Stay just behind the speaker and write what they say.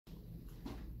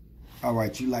All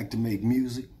right, you like to make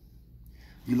music?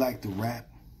 You like to rap?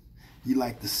 You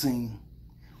like to sing?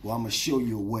 Well, I'm going to show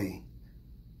you a way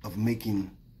of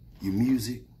making your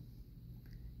music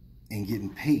and getting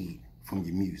paid from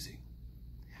your music.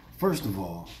 First of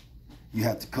all, you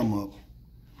have to come up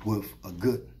with a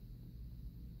good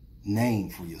name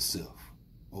for yourself,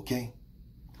 okay?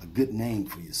 A good name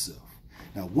for yourself.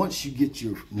 Now, once you get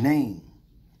your name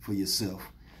for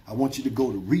yourself, I want you to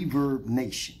go to Reverb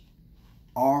Nation,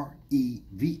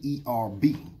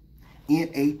 ReverbNation.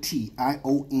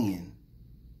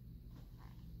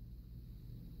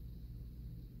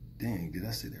 Dang, did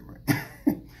I say that right?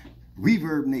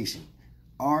 Reverb Nation,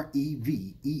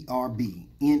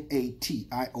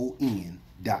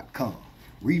 ReverbNation.com.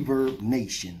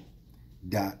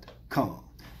 ReverbNation.com.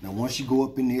 Now, once you go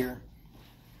up in there,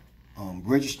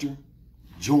 register,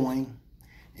 join,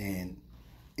 and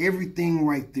everything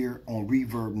right there on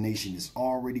Reverb Nation is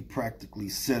already practically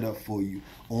set up for you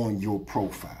on your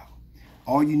profile.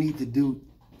 All you need to do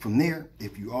from there,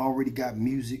 if you already got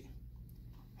music,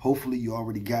 hopefully you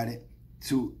already got it,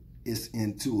 it's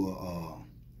into a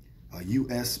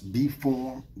USB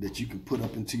form that you can put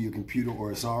up into your computer,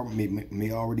 or it's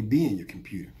may already be in your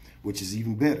computer, which is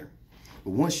even better.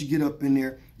 But once you get up in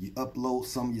there, you upload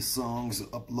some of your songs,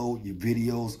 upload your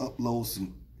videos, upload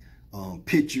some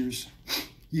pictures,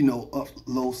 you know,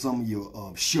 upload some of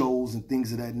your shows and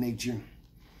things of that nature,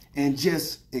 and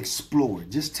just explore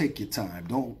it. Just take your time.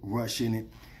 Don't rush in it.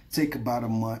 Take about a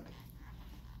month,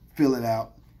 fill it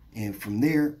out, and from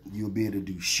there, you'll be able to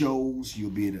do shows.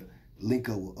 You'll be able to link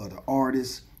up with other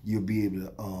artists. You'll be able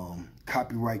to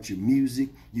copyright your music.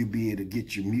 You'll be able to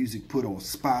get your music put on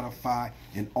Spotify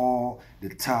and all the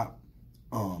top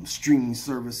streaming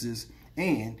services.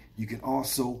 And you can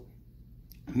also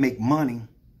make money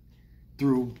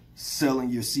through selling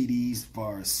your CDs as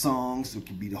far as songs. It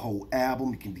can be the whole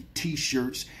album. It can be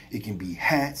t-shirts. It can be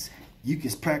hats. You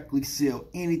can practically sell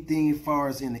anything as far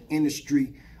as in the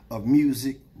industry of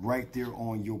music right there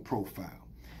on your profile.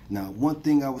 Now, one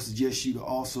thing I would suggest you to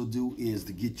also do is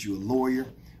to get you a lawyer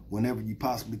whenever you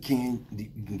possibly can.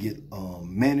 You can get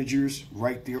managers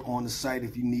right there on the site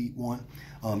if you need one.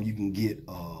 You can get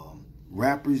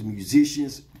rappers,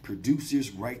 musicians,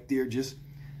 producers right there. Just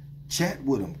chat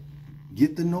with them.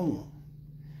 Get to know them.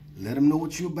 Let them know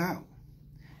what you're about.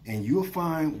 And you'll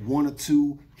find one or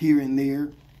two here and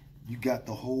there. You got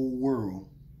the whole world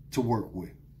to work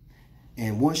with.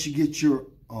 And once you get your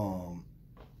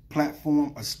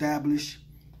platform established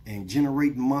and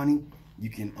generate money, you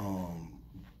can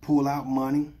pull out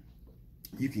money.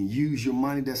 You can use your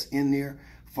money that's in there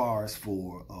far as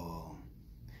for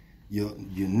your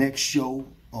next show,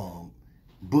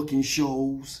 booking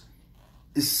shows.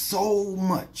 It's so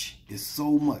much. It's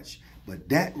so much. But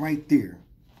that right there,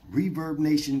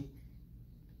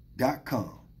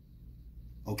 ReverbNation.com.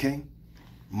 Okay?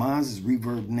 Mine is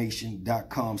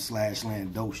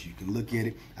ReverbNation.com/Landosh. You can look at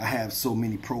it. I have so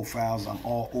many profiles. I'm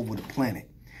all over the planet.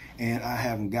 And I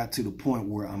haven't got to the point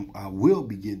where I will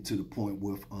be getting to the point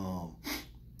with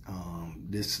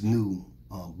this new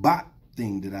bot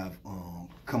thing that I've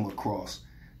come across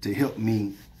to help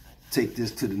me take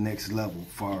this to the next level, as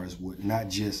far as with not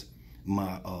just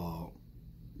my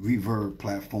Reverb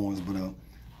platforms, but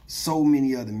so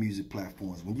many other music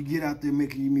platforms. When you get out there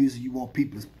making your music, you want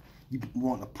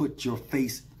to put your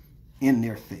face in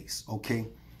their face, okay?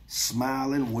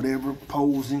 Smiling, whatever,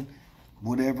 posing,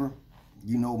 whatever,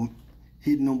 you know,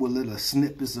 hitting them with little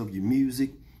snippets of your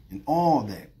music and all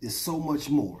that. There's so much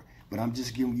more, but I'm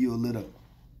just giving you a little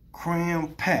cram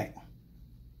pack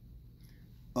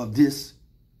of this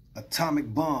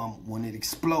atomic bomb when it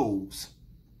explodes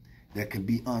that can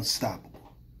be unstoppable.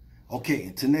 Okay,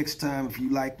 until next time, if you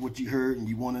like what you heard and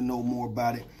you want to know more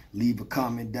about it, leave a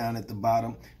comment down at the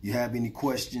bottom. You have any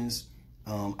questions,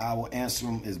 I will answer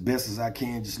them as best as I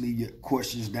can. Just leave your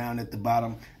questions down at the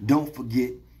bottom. Don't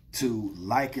forget to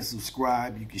like and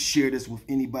subscribe. You can share this with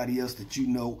anybody else that you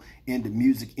know in the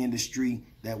music industry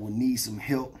that will need some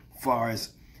help as far as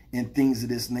in things of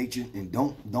this nature. And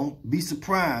don't be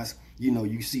surprised. You know,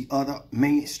 you see other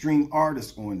mainstream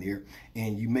artists on there,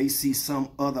 and you may see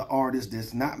some other artists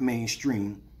that's not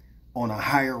mainstream on a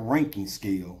higher ranking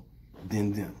scale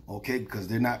than them, okay? Because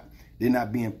they're not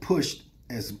being pushed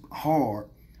as hard,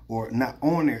 or not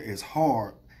on there as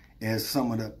hard as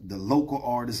some of the local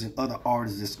artists and other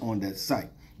artists that's on that site.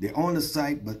 They're on the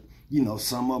site, but you know,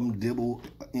 some of them dibble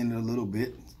in it a little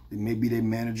bit. Maybe their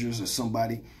managers or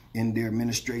somebody in their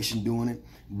administration doing it,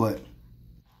 but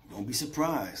don't be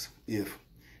surprised if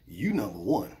you number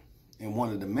one and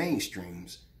one of the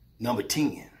mainstreams number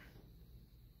 10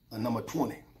 or number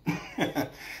 20.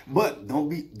 But don't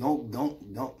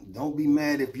be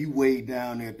mad if you way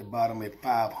down there at the bottom at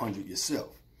 500 yourself.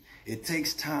 It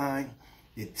takes time.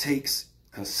 It takes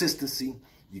consistency.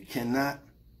 You cannot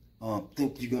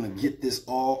think you're gonna get this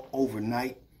all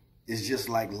overnight. It's just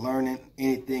like learning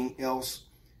anything else.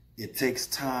 It takes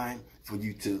time for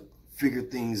you to figure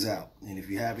things out. And if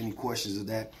you have any questions of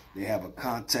that, they have a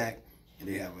contact and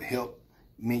they have a help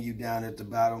menu down at the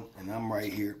bottom, and I'm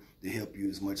right here to help you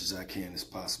as much as I can, as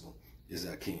possible as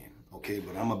I can. Okay,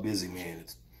 but I'm a busy man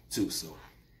too, so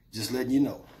just letting you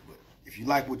know. But if you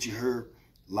like what you heard,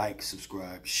 like,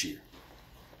 subscribe, share.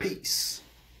 Peace.